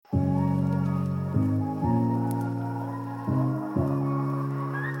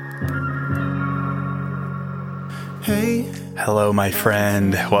Hello, my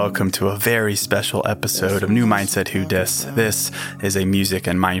friend. Welcome to a very special episode of New Mindset Who Dis. This is a music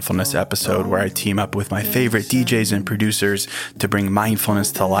and mindfulness episode where I team up with my favorite DJs and producers to bring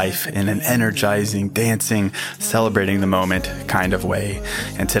mindfulness to life in an energizing, dancing, celebrating the moment kind of way.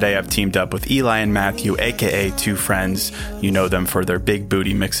 And today I've teamed up with Eli and Matthew, aka Two Friends. You know them for their big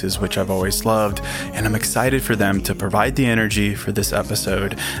booty mixes, which I've always loved. And I'm excited for them to provide the energy for this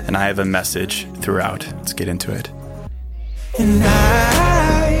episode. And I have a message throughout. Let's get into it. And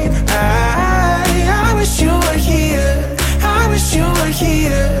I wish you were here. I wish you were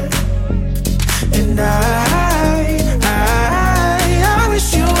here. And I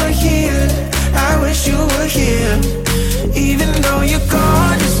wish you were here. I wish you were here. Even though you're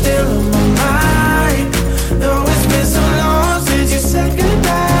gone, you're still on my mind. Though it's been so long since you said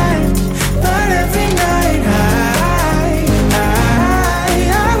goodbye, but every night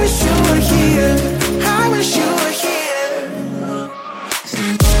I wish you were here. I wish you were here.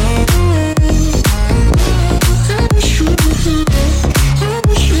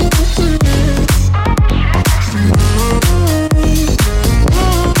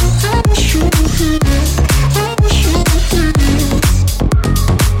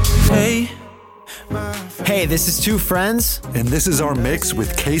 Hey, this is Two Friends. And this is our mix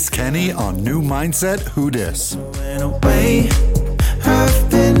with Case Kenny on New Mindset Who Dis. Went away, I've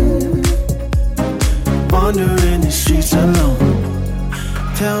been wandering the streets alone.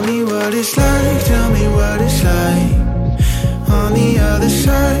 Tell me what it's like, tell me what it's like. On the other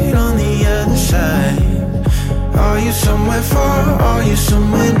side, on the other side. Are you somewhere far, are you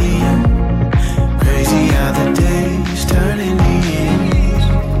somewhere near? Crazy how the days turn into years.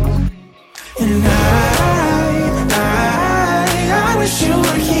 And I wish you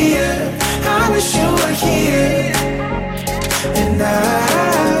were here. I wish you were here. And I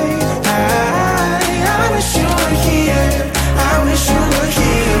wish you were here. I wish you were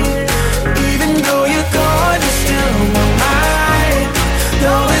here. Even though you're gone, you're still on my mind.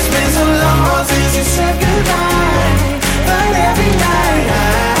 Though it's been so long since you said goodbye, but every night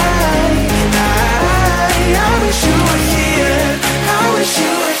I wish you were here. I wish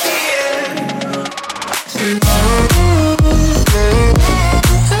you were here.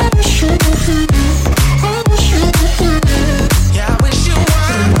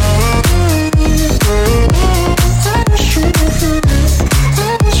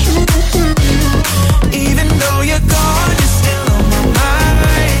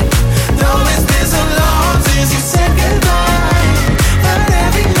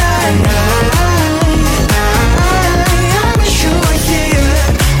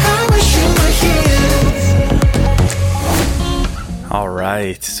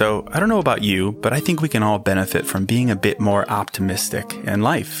 So I don't know about you, but I think we can all benefit from being a bit more optimistic in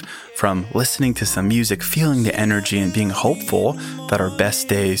life, from listening to some music, feeling the energy, and being hopeful that our best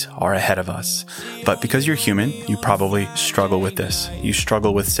days are ahead of us. But because you're human, you probably struggle with this. You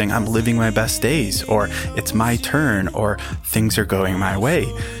struggle with saying, I'm living my best days, or it's my turn, or things are going my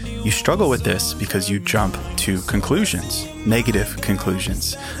way. You struggle with this because you jump to conclusions, negative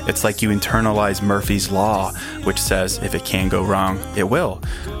conclusions. It's like you internalize Murphy's Law, which says if it can go wrong, it will.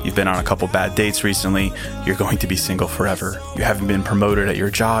 You've been on a couple bad dates recently, you're going to be single forever. You haven't been promoted at your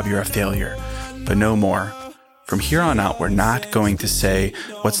job, you're a failure. But no more. From here on out, we're not going to say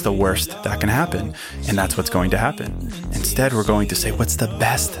what's the worst that can happen, and that's what's going to happen. Instead, we're going to say what's the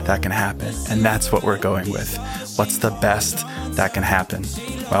best that can happen, and that's what we're going with. What's the best that can happen?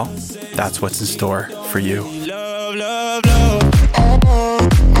 Well, that's what's in store for you. Love, love, love.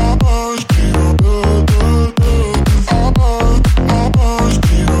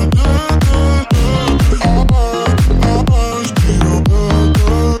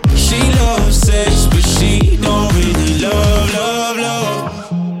 She loves sex, but she don't really love, love, love.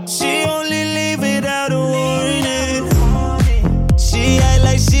 She only leave without a warning. She act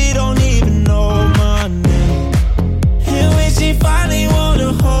like she don't even know my name. And when she finally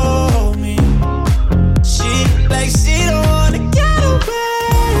wanna hold me, she like she don't wanna get away.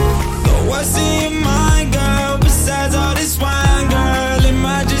 But what's in your mind, girl? Besides all this wine, girl, am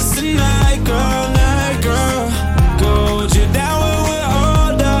I just a night girl, night girl? Go you down when we're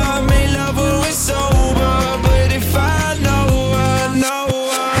older, make love when we're sober. But if I know her,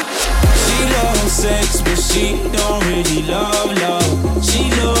 she loves sex, but she don't really love love. She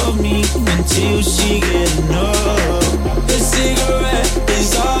love me until she get enough. The cigarette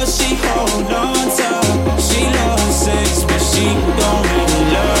is all she hold on to. She loves sex, but she don't really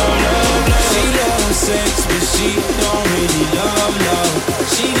love love, love. She loves sex, but she don't really love love.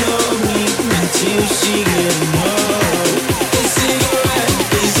 She love me until she get enough. The cigarette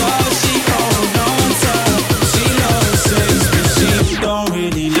is all she hold on to. She loves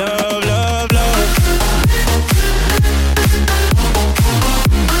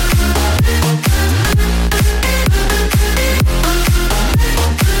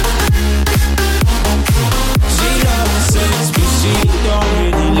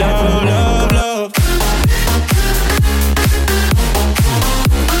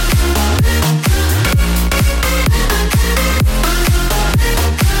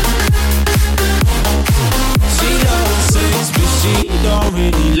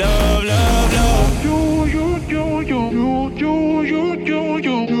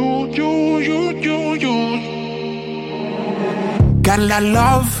Got a lot of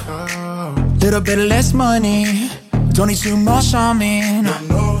love, little bit less money. Don't need too much on me.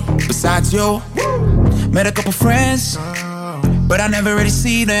 Besides you, met a couple friends, but I never really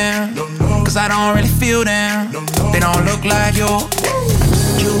see them, cause I don't really feel them. They don't look like you.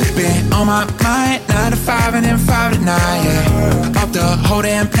 You've been on my mind, 9 to 5 and then 5 to 9, yeah. Up the whole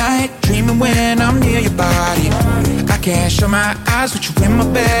damn night, dreaming when I'm near your body. I can't shut my eyes with you in my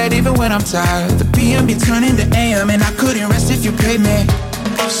bed, even when I'm tired. The PM be turning to AM and I couldn't rest if you paid me.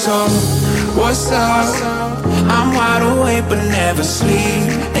 So, what's up? I'm wide awake but never sleep.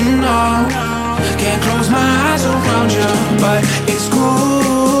 And no, can't close my eyes around you, but it's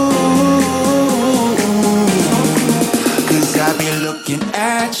cool, cause I be looking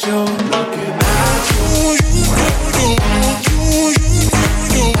at you, looking at you. Looking at you,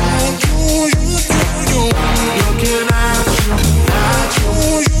 at you.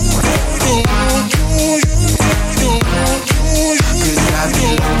 Cause I be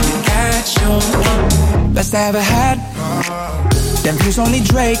looking at you. Best I ever had. Them views only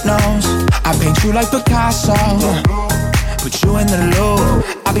Drake knows. I paint you like Picasso, put you in the loop.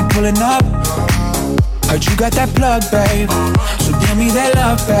 I be pulling up. Heard you got that plug, babe, so give me that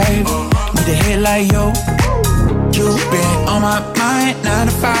love, babe. Need a hit like you. You've been on my mind, 9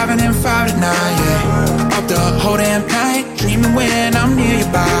 to 5 and then 5 to 9, yeah. Up the whole damn night, dreaming when I'm near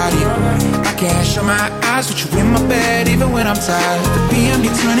your body. I can't shut my eyes with you in my bed, even when I'm tired. The PM be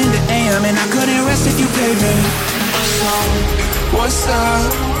turning to AM and I couldn't rest if you paid me. So, what's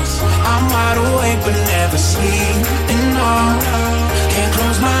up? I'm wide awake but never sleep. And no, can't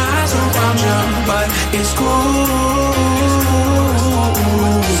close my eyes around you, but it's cool,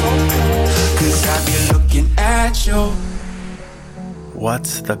 cause I be looking at you.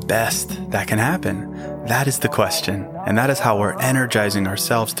 What's the best that can happen? That is the question. And that is how we're energizing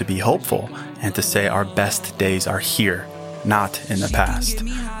ourselves to be hopeful and to say our best days are here, not in the past.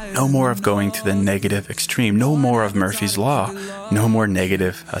 No more of going to the negative extreme. No more of Murphy's Law. No more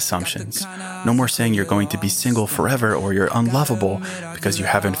negative assumptions. No more saying you're going to be single forever or you're unlovable because you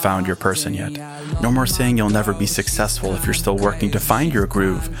haven't found your person yet. No more saying you'll never be successful if you're still working to find your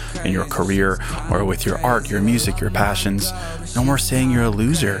groove in your career or with your art, your music, your passions. No more saying you're a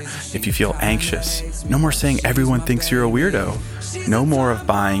loser if you feel anxious. No more saying everyone thinks you're a weirdo. No more of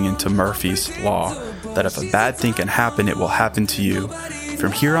buying into Murphy's Law, that if a bad thing can happen, it will happen to you.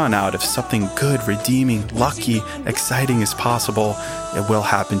 From here on out, if something good, redeeming, lucky, exciting is possible, it will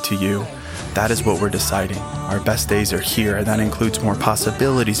happen to you. That is what we're deciding. Our best days are here, and that includes more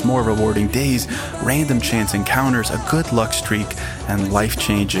possibilities, more rewarding days, random chance encounters, a good luck streak, and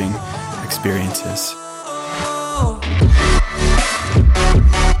life-changing experiences.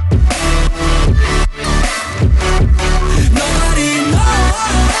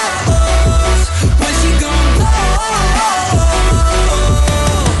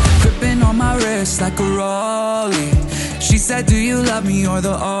 Like a rollie. She said, do you love me or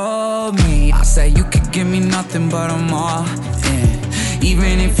the old me? I said, you could give me nothing but I'm all in.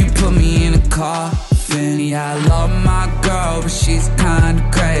 Even if you put me in a coffin. Yeah, I love my girl, but she's kinda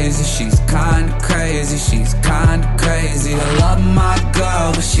crazy. She's kinda crazy. She's kinda crazy. I love my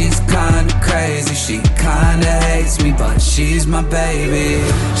girl, but she's kinda crazy. She kinda hates me, but she's my baby.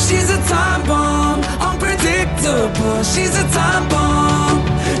 She's a time bomb, unpredictable. She's a time bomb,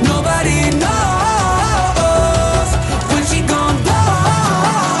 nobody knows when she gon' blow.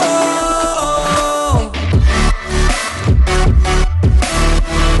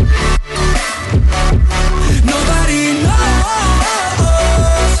 Nobody knows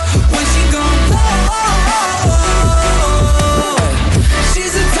when she gon' blow.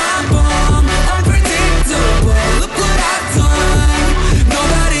 She's a time bomb, unpredictable. Look what I've done.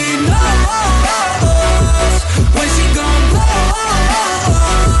 Nobody knows when she gon' blow.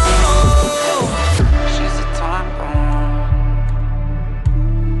 She's a time bomb,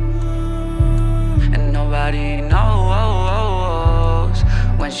 and nobody knows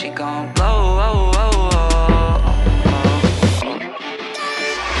when she gon' blow.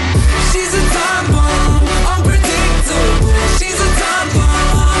 She's a time bomb, unpredictable. She's a time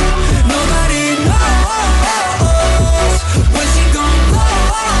bomb. Nobody knows when she gon' blow.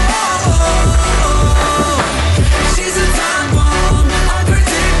 She's a time bomb,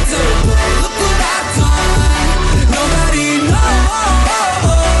 unpredictable. Look what I've done. Nobody knows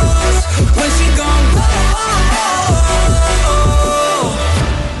when she gon' blow.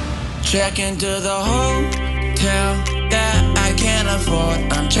 Check into the hotel that I can't afford.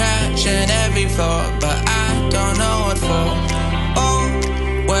 I'm trashing every floor, but I don't know what for. Oh,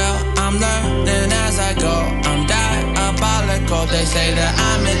 well, I'm learning as I go. I'm diabolical, they say that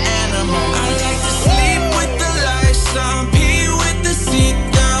I'm an animal. I like to sleep with the lights on, pee with the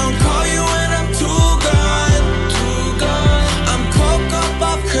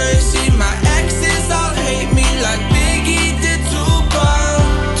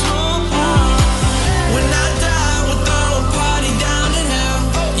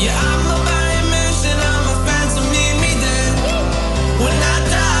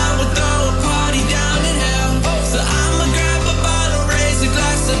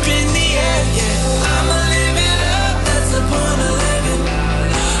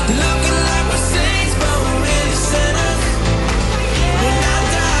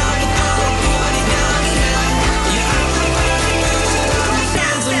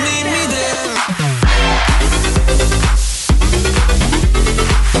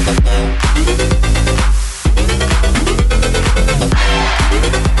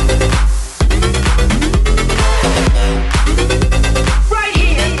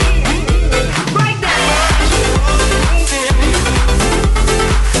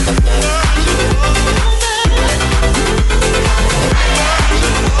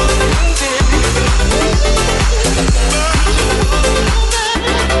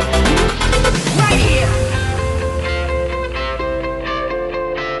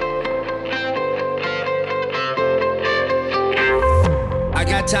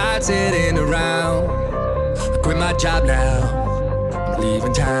not sitting around. I quit my job now, I'm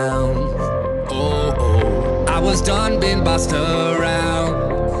leaving town. Oh, oh, I was done being bossed around.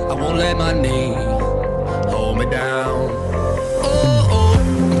 I won't let money hold me down. Oh,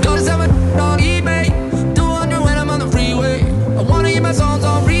 oh, I'm gonna sell my on eBay. 200 when I'm on the freeway. I wanna hear my songs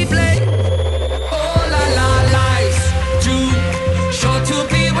on replay. Oh la la, life's too short to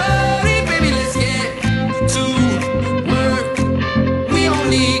be worried, baby. Let's get to work. We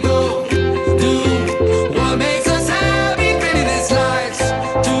only go do what makes us happy, baby. This life's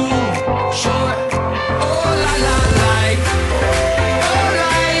too short. Oh la la, life. Oh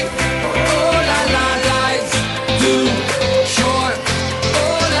life. Oh la la, life's too short.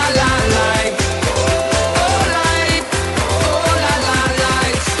 Oh la la, life. Oh life. Oh la la,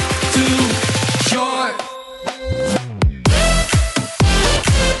 life's too short.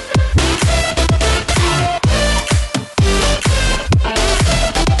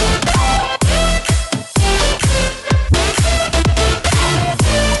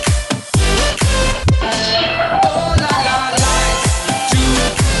 Oh la la, life's too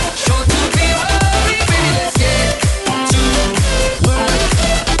short to be worried, baby. Let's get to work.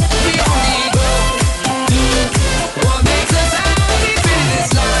 We only go do what makes us happy, baby. This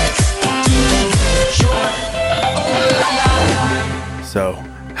life's too short. Oh la la. So,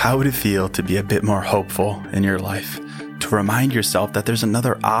 how would it feel to be a bit more hopeful in your life? To remind yourself that there's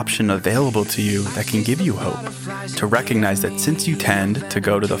another option available to you that can give you hope. To recognize that since you tend to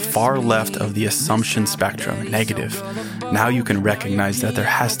go to the far left of the assumption spectrum, negative, now you can recognize that there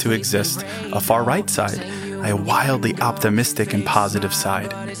has to exist a far right side, a wildly optimistic and positive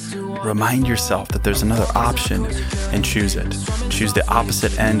side. Remind yourself that there's another option and choose it. Choose the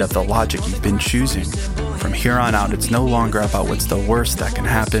opposite end of the logic you've been choosing. From here on out, it's no longer about what's the worst that can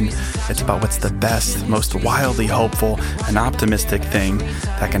happen. It's about what's the best, most wildly hopeful and optimistic thing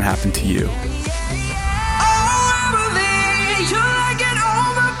that can happen to you.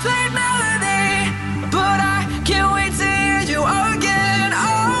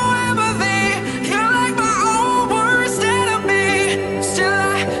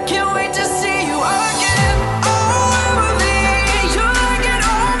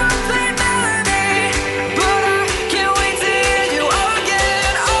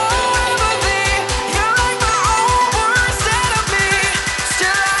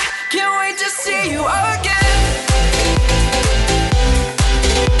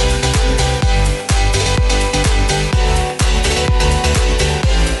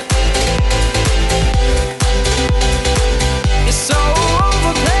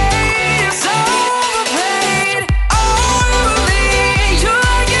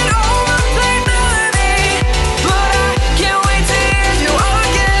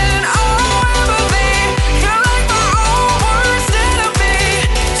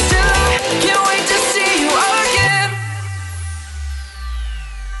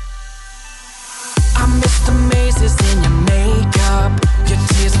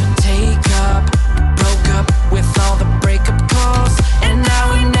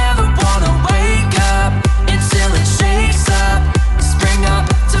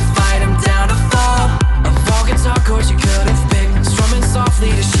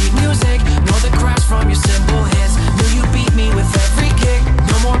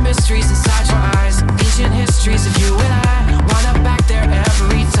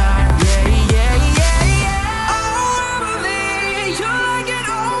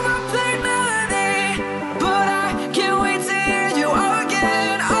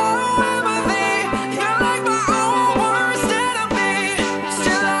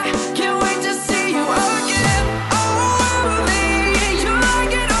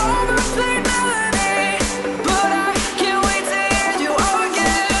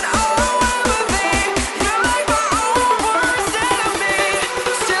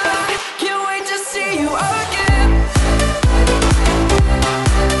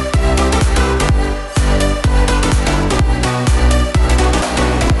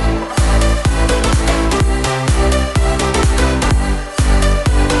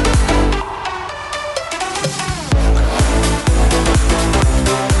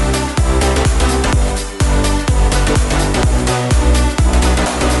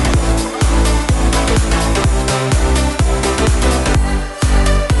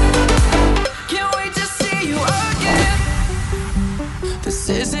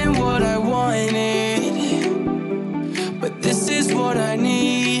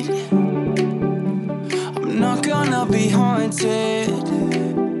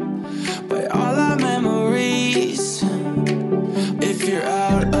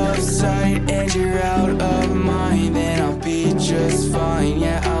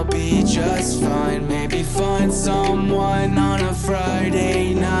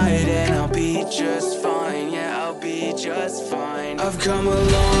 come a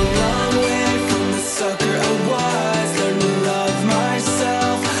long, long way from the sucker I was. Learn to love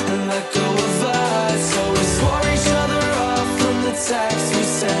myself and let go of us. So we swore each other off from the text we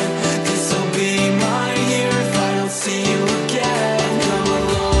sent. This'll be my year if I don't see you again. Come a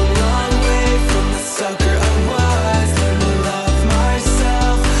long, long way from the sucker I was. Learn to love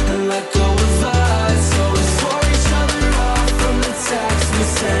myself and let go of us. So we swore each other off from the text we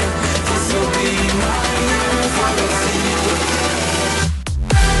sent. This'll be my year if I don't see you again.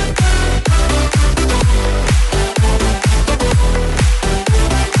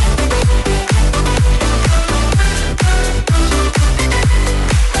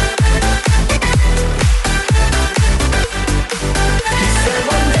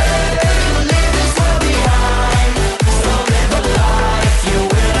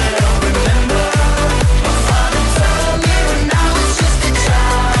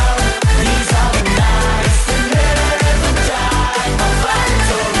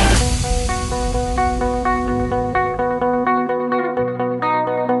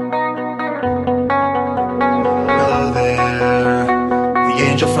 Hello there, the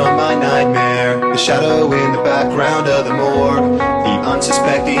angel from my nightmare, the shadow in the background of the morgue, the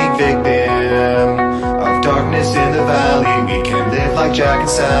unsuspecting victim of darkness in the valley. We can live like Jack and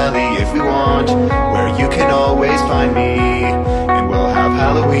Sally if we want, where you can always find me. And we'll have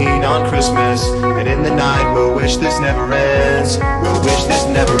Halloween on Christmas, and in the night we'll wish this never ends. We'll wish this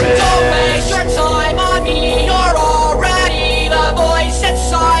never ends. Don't waste your time on me, you're already the voice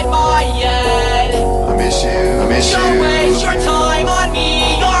inside my head. I miss you, I miss you. Don't waste your time on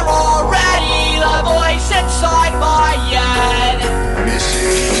me, you're already the voice inside my head. I miss you,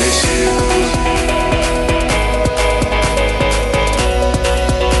 I miss you.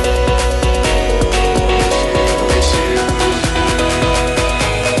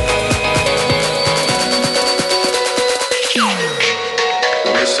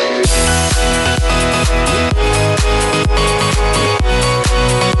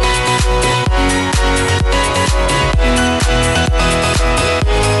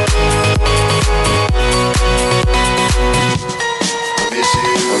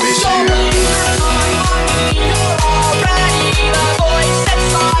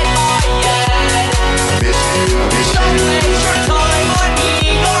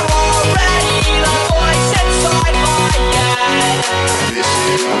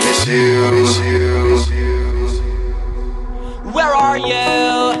 Where are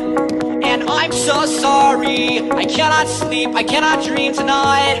you? And I'm so sorry. I cannot sleep, I cannot dream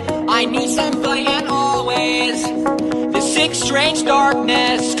tonight. I need somebody and always. This sick, strange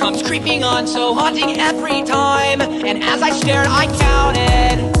darkness comes creeping on, so haunting every time. And as I stared, I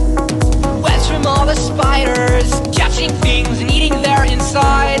counted webs from all the spiders, catching things and eating their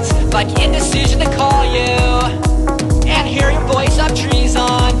insides, like indecision to call you and hear your voice of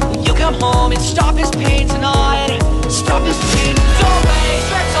treason. Will you come home and stop his pain tonight? Stop his pain. Don't waste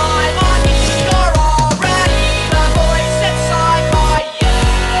your time on me. You're already the voice inside my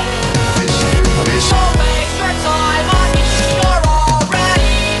head. Don't waste your time on me. You're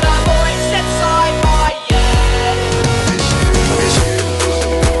already the voice inside my head.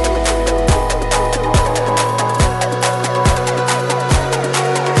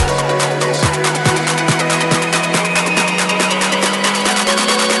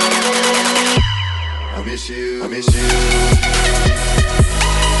 I miss you, I miss you.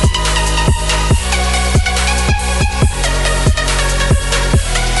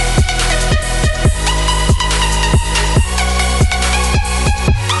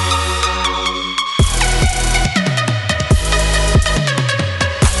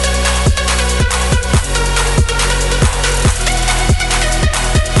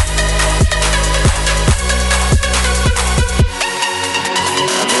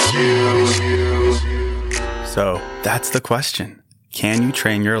 So that's the question. Can you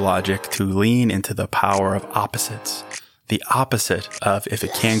train your logic to lean into the power of opposites? The opposite of if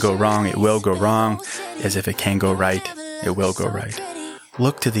it can go wrong, it will go wrong, is if it can go right, it will go right.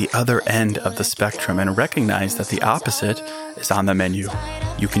 Look to the other end of the spectrum and recognize that the opposite is on the menu.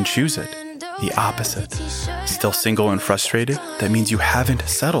 You can choose it. The opposite. Still single and frustrated? That means you haven't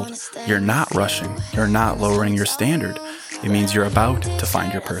settled. You're not rushing. You're not lowering your standard. It means you're about to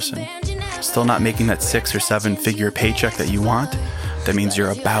find your person. Still not making that 6 or 7 figure paycheck that you want? That means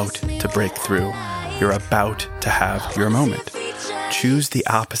you're about to break through. You're about to have your moment. Choose the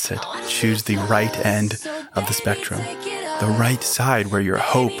opposite. Choose the right end of the spectrum. The right side where your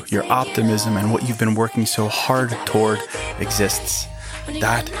hope, your optimism, and what you've been working so hard toward exists.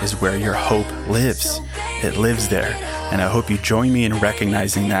 That is where your hope lives. It lives there. And I hope you join me in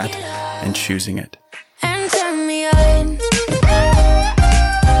recognizing that and choosing it. And turn me on.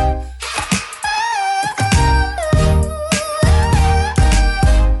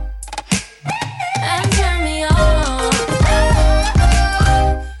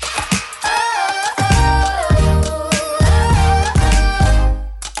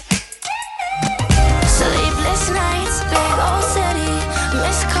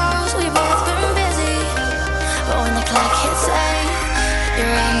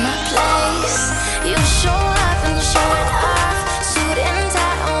 at my place. You show up and you show it off. Suit and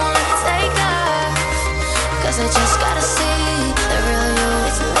tie, I wanna take off. Cause I just gotta see the real you,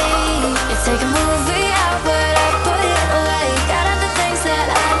 it's me. You take a movie out, but I put it away. Got other things that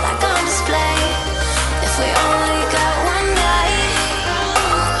I like on display. If we only got one night,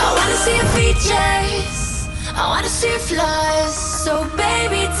 I wanna see your features, I wanna see your flaws. So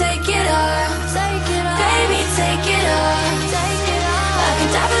baby, take it off. Baby, take it off. I can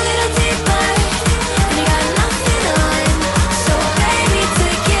dive a little deeper, and you got nothing on. So baby,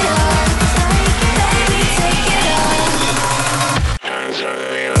 take it off. Baby, take it off.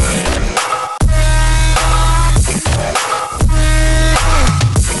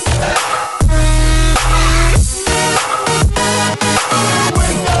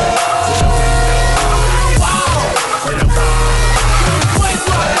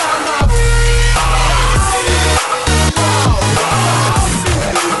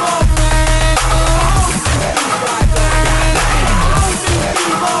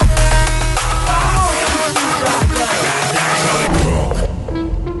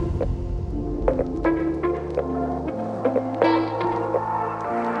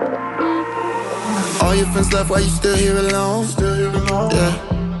 All your friends left, why you still here alone? Yeah.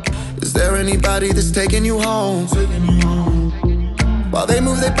 Is there anybody that's taking you home? While they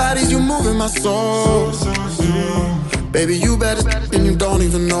move their bodies, you moving my soul. Baby, you better and you don't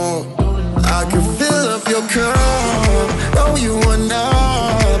even know. I can fill up your cup, roll you one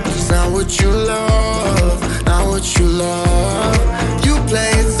up. But it's not what you love, not what you love. You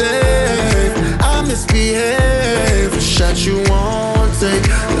play it safe, I misbehave. A shot you won't take,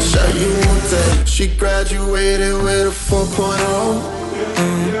 a shot you won't take. She graduated with a 4.0.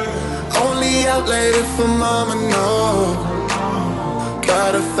 Only out late if her mama know.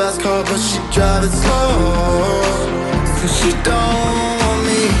 Got a fast car, but she drive it slow. So she don't want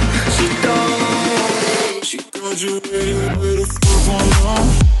me, she don't want me. She graduated with a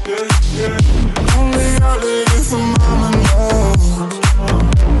 4.0. Only out late if her mama know.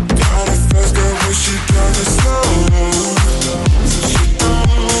 Got a fast car, but she drive it slow. So she don't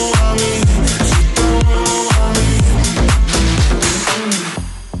want me, she don't want me.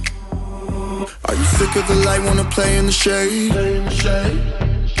 Are you sick of the light, wanna play in the shade?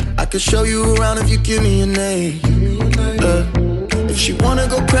 I can show you around if you give me a name. If she wanna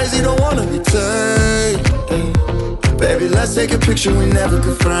go crazy, don't wanna be tamed. Baby, let's take a picture we never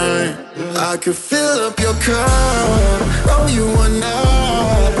could frame. I could fill up your cup, roll you one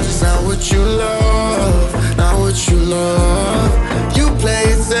up. But it's not what you love, not what you love. You play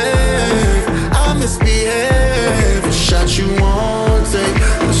it safe, I misbehave. A shot you won't take,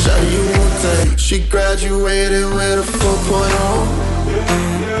 a shot you won't take. She graduated with a 4.0.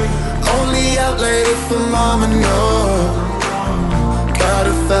 Only out late if her mama know. Got a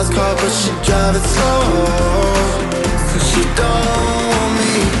fast car, but she drive it slow. So she don't want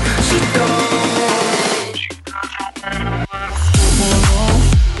me, she don't want me.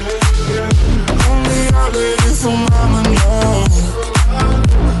 Only out late if her mama know.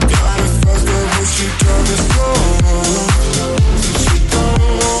 Got a fast car, but she drive it slow. So she don't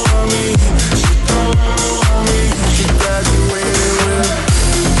want me, she don't want me. She graduated with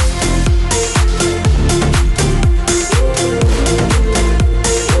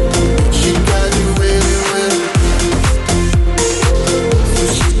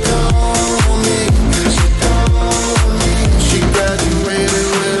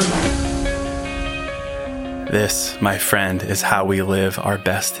This, my friend, is how we live our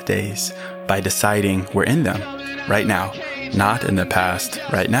best days, by deciding we're in them right now, not in the past,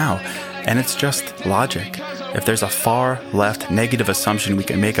 right now. And it's just logic. If there's a far left negative assumption we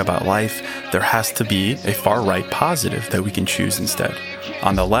can make about life, there has to be a far right positive that we can choose instead.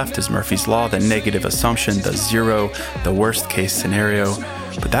 On the left is Murphy's Law, the negative assumption, the 0, the worst case scenario.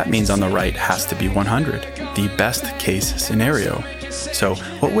 But that means on the right has to be 100, the best case scenario. So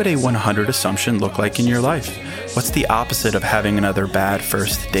what would a 100 assumption look like in your life? What's the opposite of having another bad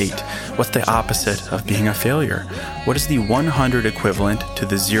first date? What's the opposite of being a failure? What is the 100 equivalent to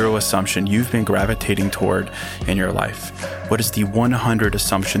the 0 assumption you've been gravitating toward in your life? What is the 100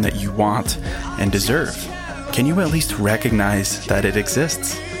 assumption that you want and deserve? Can you at least recognize that it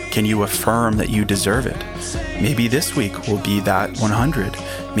exists? Can you affirm that you deserve it? Maybe this week will be that 100.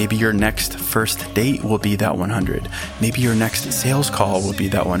 Maybe your next first date will be that 100. Maybe your next sales call will be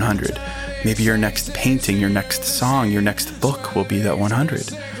that 100. Maybe your next painting, your next song, your next book will be that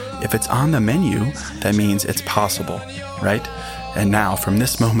 100. If it's on the menu, that means it's possible, right? And now, from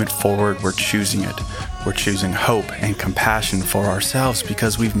this moment forward, we're choosing it. We're choosing hope and compassion for ourselves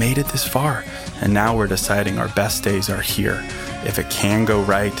because we've made it this far. And now we're deciding our best days are here. If it can go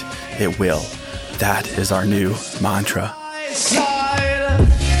right, it will. That is our new mantra.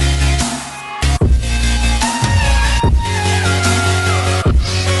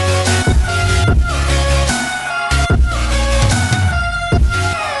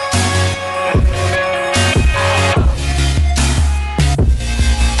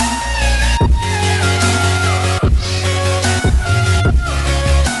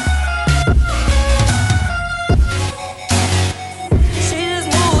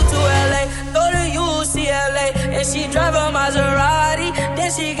 She drive a Maserati,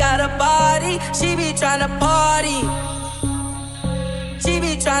 then she got a body. She be tryna party. She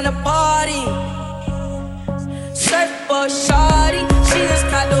be tryna party. Surfboard shawty, she just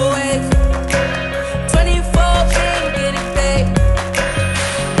caught the wave. 24 can't get it paid.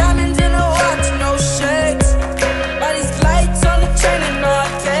 Diamonds in the watch, no shades. All these lights on the train and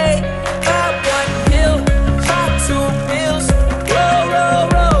arcade. 5 1 pill, 5 2 pills. Roll, roll,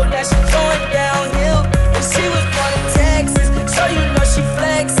 roll, now she going downhill. And she was born in Texas, so you know she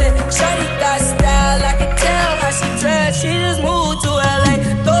flexing. Shawty got style, I can tell how she dress. She just moved to LA,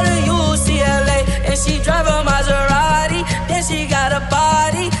 go to UCLA, and she drive a Maserati. Then she got a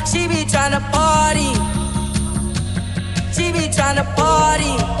body, she be tryna party. She be tryna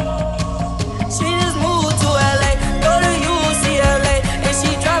party. She just moved to LA, go to UCLA, and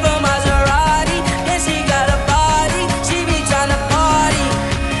she drive a Maserati. Then she got a body, she be tryna party.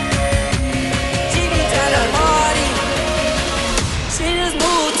 She be tryna party. She just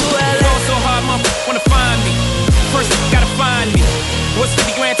moved to LA. Roll so hard, motherfucker wanna find me. First, gotta find me. What's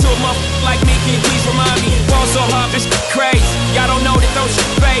 50 grand to a motherfucker like me? Can you please remind me? Roll so hard, this shit crazy. Y'all don't know that those shit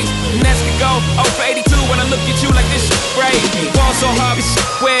fades. Next could go 0 for 82 when I look at you like this shit crazy. Roll so hard, this shit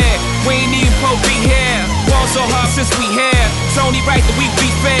weird. We ain't even supposed to be here. Roll so hard since we here. It's only right that we be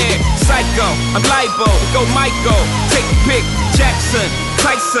fair. Psycho, I'm libo, go Michael. Take a pick, Jackson,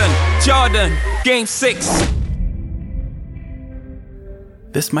 Tyson, Jordan, Game 6.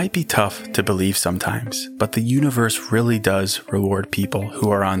 This might be tough to believe sometimes, but the universe really does reward people who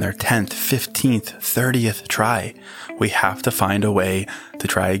are on their 10th, 15th, 30th try. We have to find a way to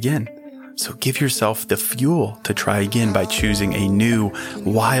try again. So give yourself the fuel to try again by choosing a new,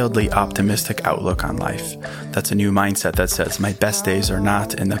 wildly optimistic outlook on life. That's a new mindset that says, my best days are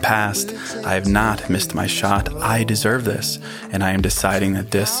not in the past. I have not missed my shot. I deserve this. And I am deciding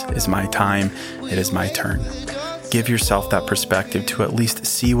that this is my time. It is my turn. Give yourself that perspective to at least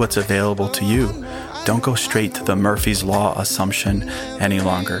see what's available to you. Don't go straight to the Murphy's Law assumption any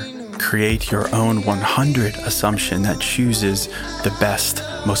longer. Create your own 100 assumption that chooses the best,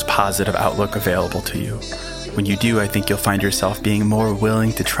 most positive outlook available to you. When you do, I think you'll find yourself being more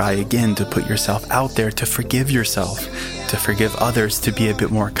willing to try again, to put yourself out there, to forgive yourself, to forgive others, to be a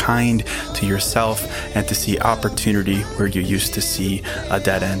bit more kind to yourself, and to see opportunity where you used to see a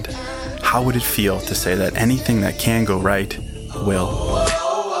dead end. How would it feel to say that anything that can go right will?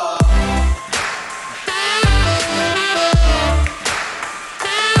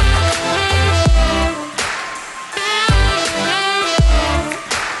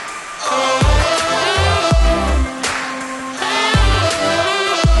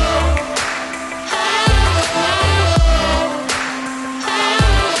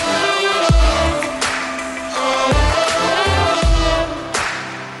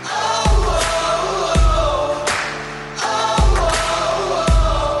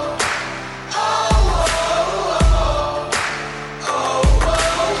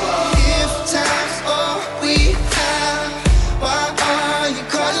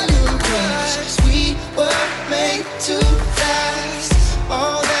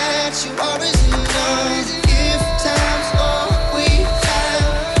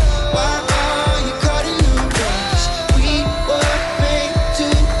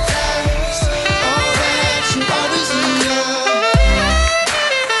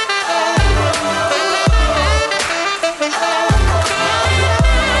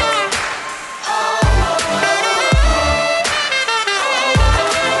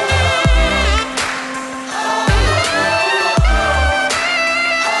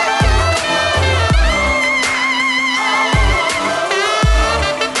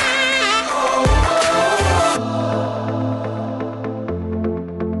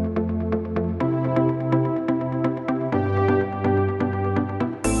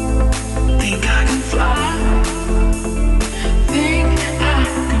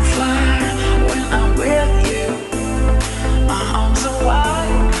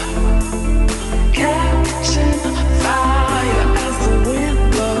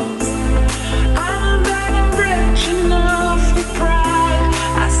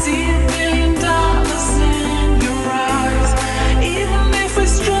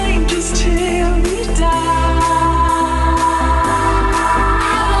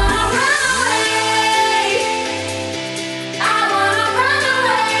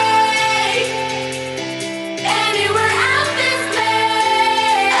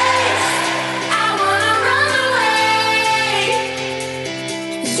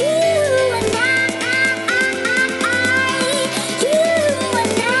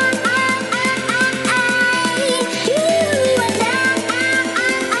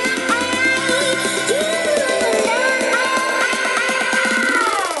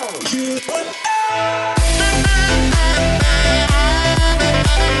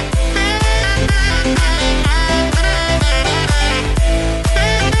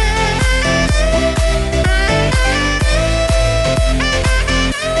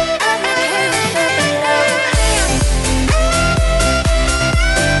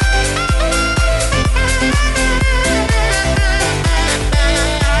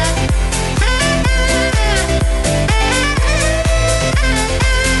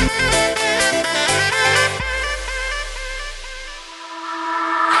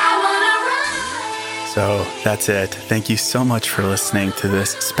 That's it. Thank you so much for listening to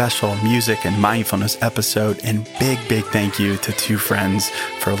this special music and mindfulness episode, and big thank you to two friends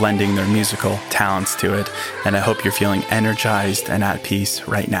for lending their musical talents to it. And I hope you're feeling energized and at peace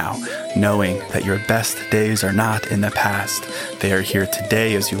right now, knowing that your best days are not in the past. They are here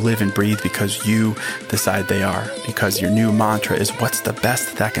today as you live and breathe because you decide they are, because your new mantra is what's the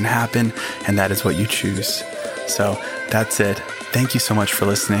best that can happen, and that is what you choose. So that's it. Thank you so much for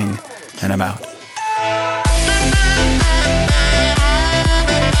listening, and I'm out.